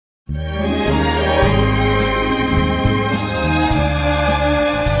Well,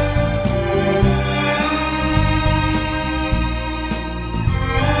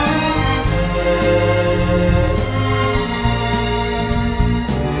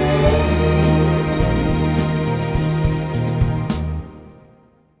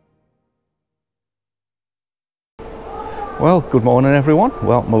 good morning everyone,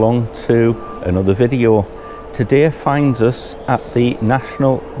 welcome along to another video. Today finds us at the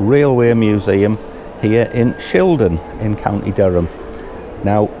National Railway Museum here in Shildon in County Durham.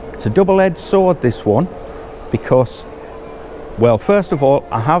 Now, it's a double-edged sword, this one, because, well, first of all,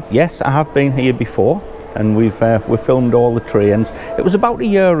 I have been here before, and we've filmed all the trains. It was about a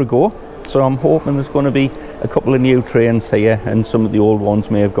year ago, so I'm hoping there's going to be a couple of new trains here, and some of the old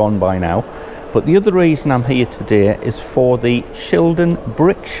ones may have gone by now. But the other reason I'm here today is for the Shildon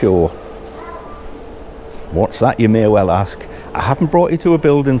Brick Show. What's that, you may well ask? I haven't brought you to a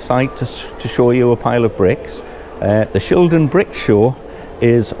building site to show you a pile of bricks. The Shildon Brick Show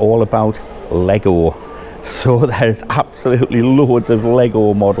is all about Lego. So there's absolutely loads of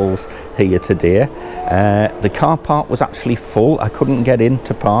Lego models here today. The car park was actually full. I couldn't get in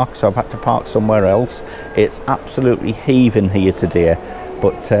to park, so I've had to park somewhere else. It's absolutely heaving here today.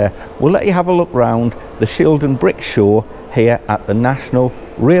 But we'll let you have a look round the Shildon Brick Show here at the National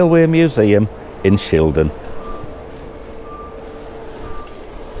Railway Museum in Shildon.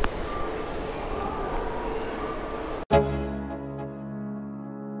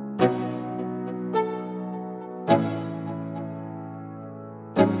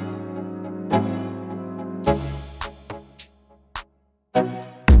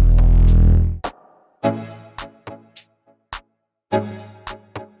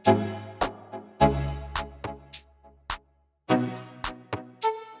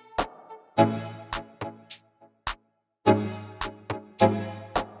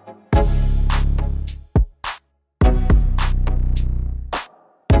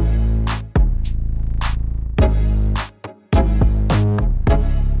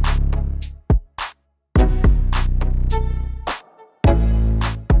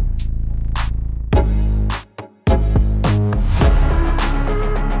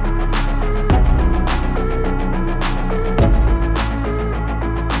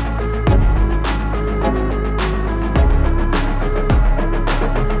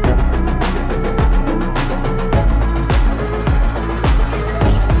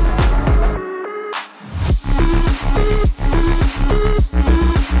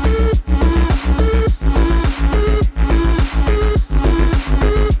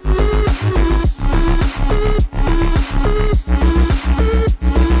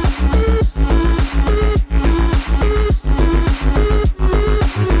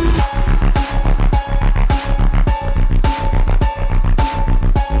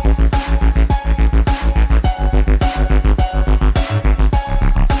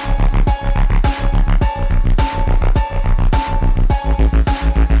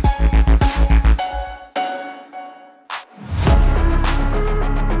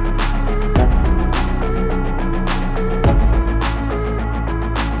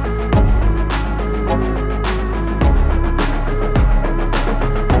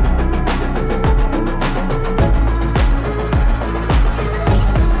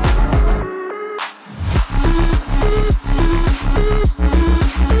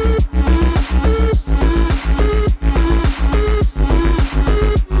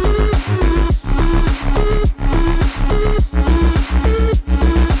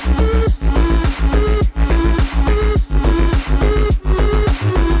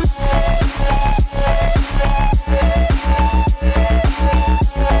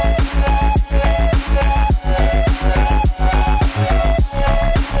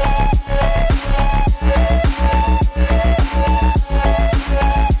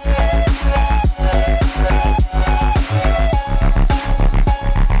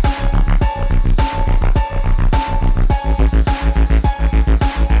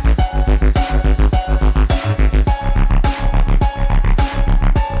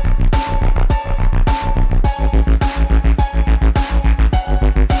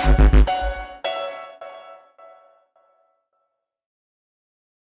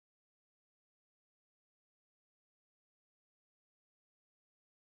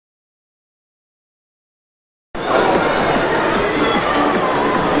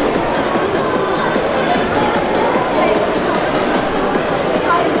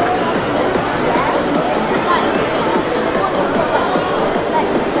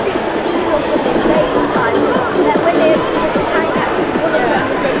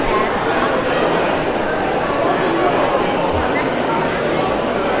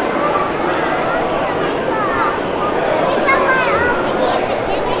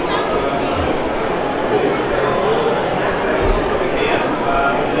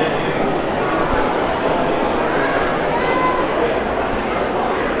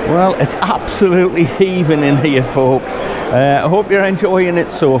 Well, it's absolutely heaving in here, folks. I hope you're enjoying it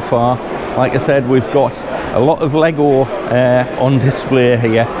so far. Like I said, we've got a lot of Lego on display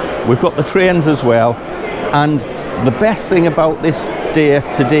here. We've got the trains as well, and the best thing about this day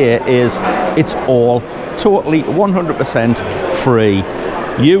today is it's all totally 100% free.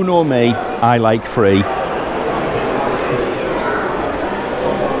 You know me, I like free.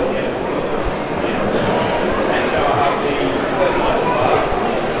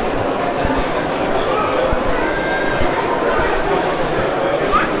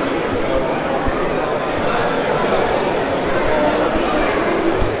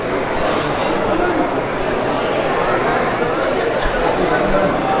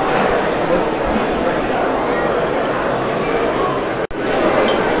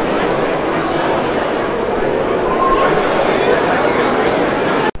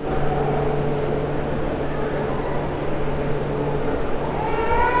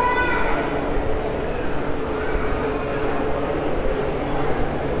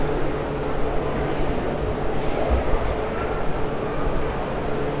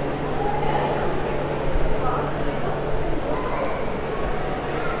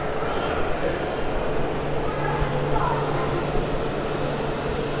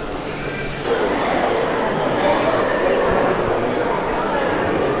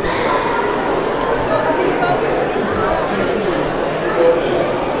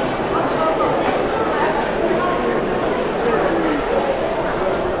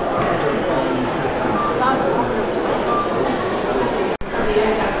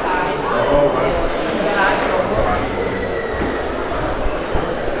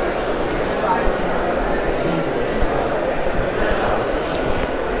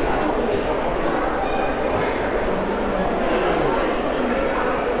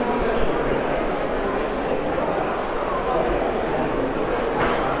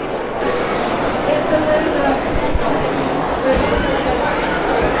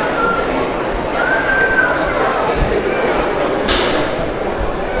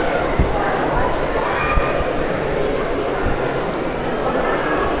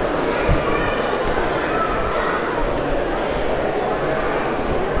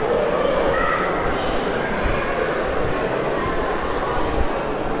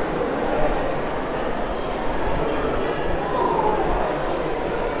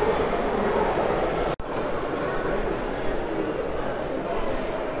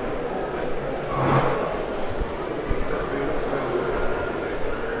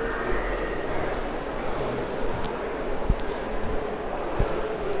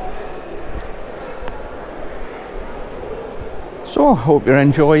 So, hope you're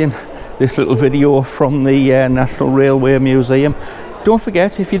enjoying this little video from the National Railway Museum. Don't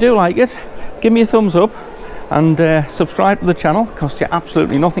forget, if you do like it, give me a thumbs up and subscribe to the channel. Costs you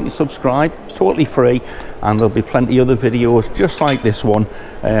absolutely nothing to subscribe, totally free, and there'll be plenty of other videos just like this one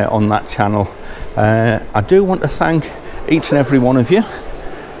on that channel. I do want to thank each and every one of you,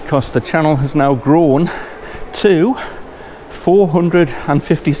 because the channel has now grown to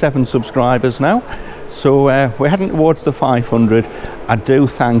 457 subscribers now. So we're heading towards the 500. I do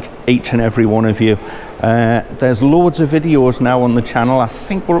thank each and every one of you. There's loads of videos now on the channel. I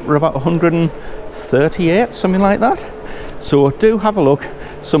think we're about 138, something like that. So do have a look,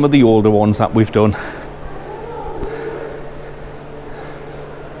 some of the older ones that we've done.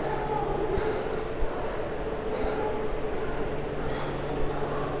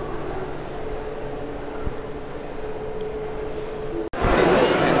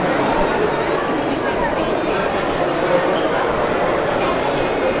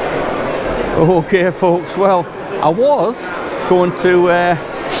 Okay folks, well, I was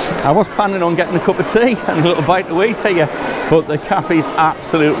planning on getting a cup of tea and a little bite to eat here, but the cafe's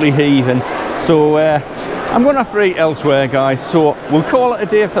absolutely heaving, so I'm going to have to eat elsewhere, guys. So we'll call it a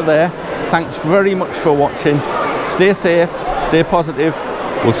day for there. Thanks very much for watching. Stay safe, stay positive.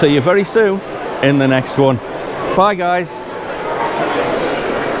 We'll see you very soon in the next one. Bye guys.